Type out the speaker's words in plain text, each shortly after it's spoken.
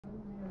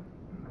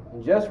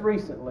And just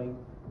recently,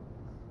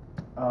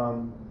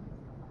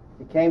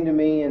 he came to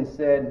me and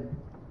said,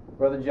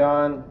 Brother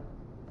John,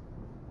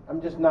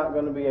 I'm just not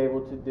going to be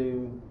able to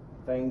do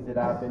things that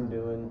I've been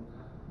doing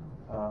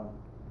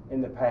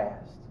in the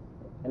past.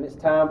 And it's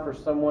time for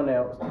someone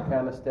else to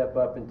kind of step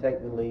up and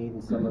take the lead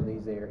in some of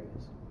these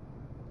areas.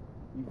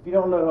 If you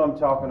don't know who I'm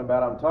talking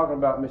about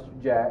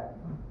Mr. Jack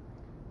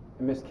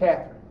and Miss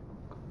Catherine.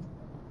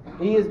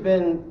 He has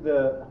been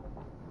the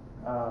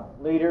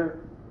leader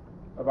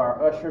of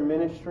our usher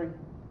ministry.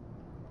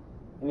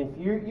 And if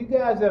you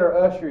guys that are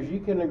ushers, you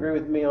can agree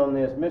with me on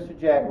this. Mr.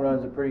 Jack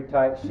runs a pretty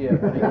tight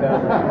ship when it comes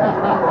to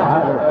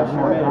the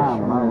usher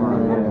ministry.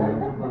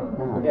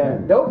 Yeah,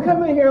 don't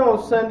come in here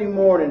on Sunday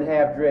morning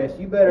half dressed.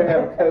 You better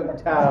have a coat and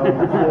tie on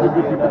before you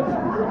be an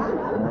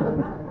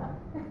usher.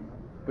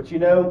 But you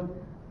know,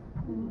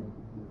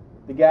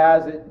 the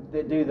guys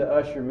that do the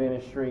usher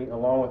ministry,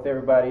 along with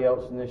everybody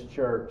else in this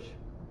church,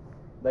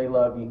 they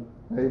love you.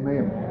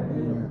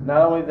 Amen.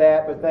 Not only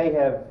that, but they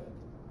have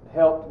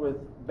helped with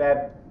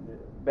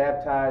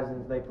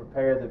baptizing. They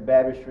prepare the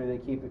baptistry. They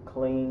keep it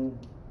clean.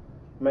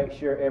 Make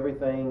sure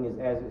everything is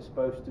as it's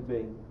supposed to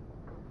be.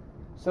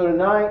 So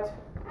tonight,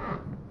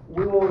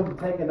 we want to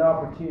take an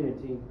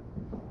opportunity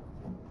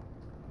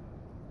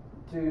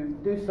to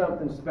do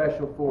something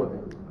special for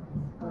them.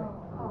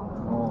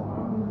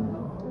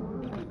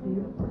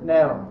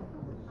 Now,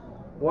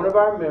 one of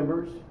our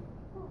members,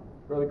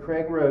 Brother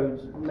Craig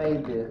Rhodes,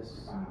 made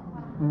this.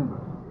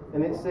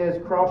 And it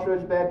says,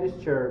 Crossroads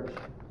Baptist Church,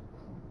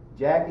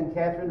 Jack and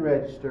Catherine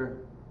Register,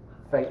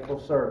 faithful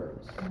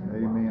servants.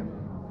 Amen.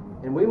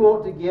 And we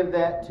want to give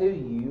that to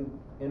you.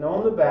 And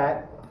on the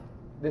back,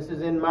 this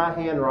is in my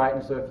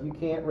handwriting, so if you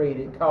can't read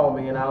it, call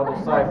me and I'll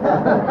decipher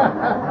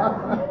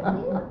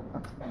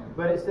it.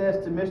 But it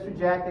says to Mr.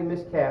 Jack and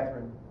Miss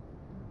Catherine,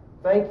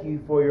 thank you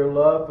for your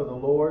love for the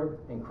Lord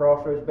and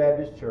Crossroads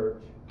Baptist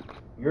Church.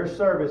 Your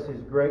service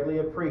is greatly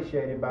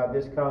appreciated by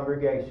this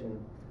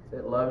congregation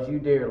that loves you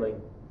dearly.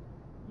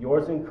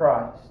 Yours in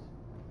Christ.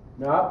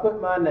 Now, I put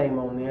my name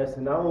on this,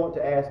 and I want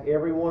to ask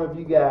every one of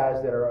you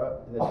guys that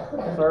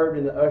served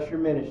in the usher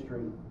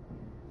ministry,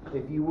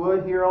 if you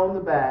would, here on the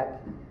back,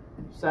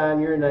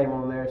 sign your name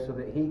on there so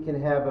that he can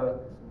have a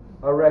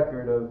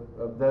record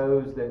of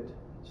those that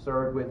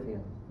served with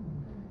him.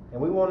 And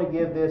we want to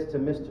give this to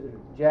Mr.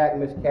 Jack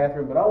and Miss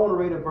Catherine, but I want to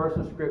read a verse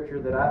of Scripture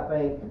that I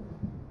think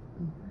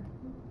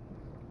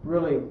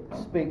really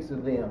speaks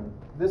of them.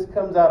 This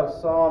comes out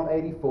of Psalm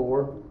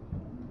 84,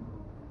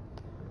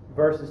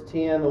 verses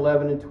 10,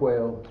 11, and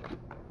 12.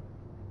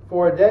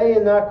 For a day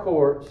in thy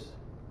courts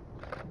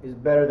is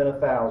better than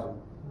 1,000.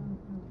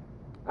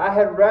 I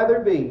had rather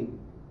be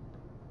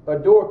a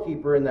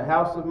doorkeeper in the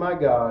house of my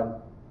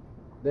God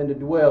than to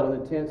dwell in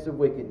the tents of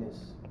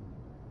wickedness.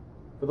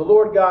 For the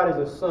Lord God is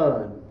a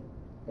sun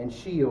and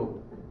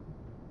shield.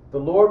 The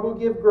Lord will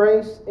give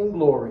grace and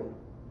glory.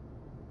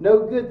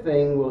 No good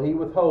thing will he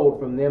withhold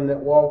from them that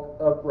walk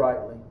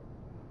uprightly.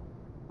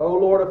 O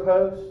Lord of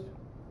hosts,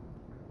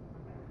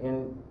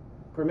 and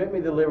permit me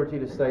the liberty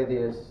to say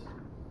this,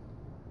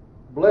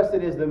 blessed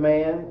is the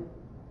man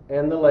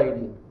and the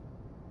lady,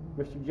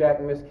 Mr. Jack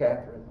and Miss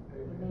Catherine,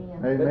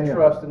 Amen. that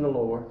trust in the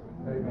Lord.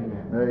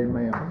 Amen.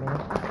 Amen.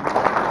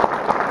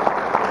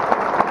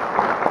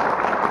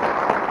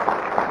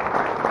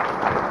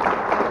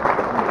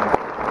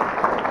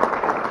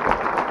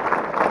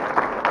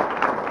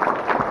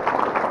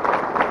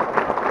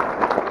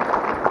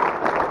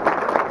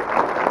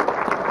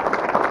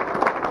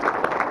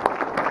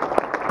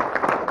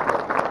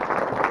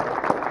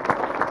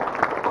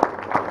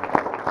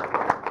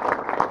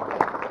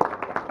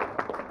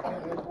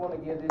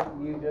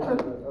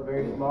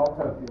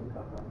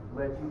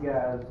 Let you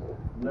guys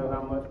know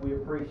how much we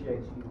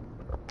appreciate you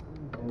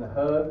and the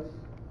hugs,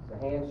 the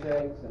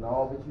handshakes, and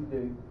all that you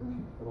do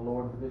for the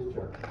Lord of this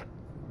church.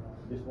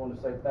 Just want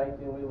to say thank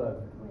you and we love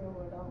you.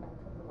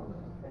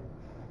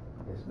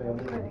 Yes, ma'am.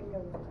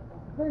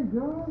 Hey,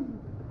 John,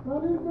 I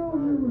didn't know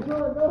you was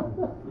like that.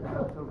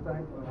 I'm so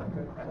thankful.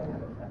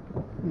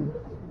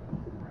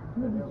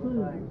 Good to see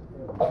you.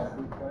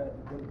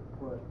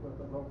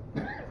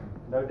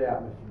 No doubt,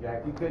 Mr.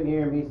 Jack. You couldn't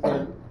hear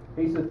him.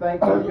 He said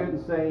thank you. He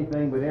couldn't say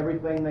anything, but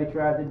everything they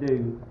tried to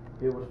do,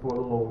 it was for the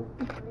Lord.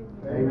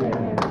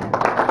 Amen.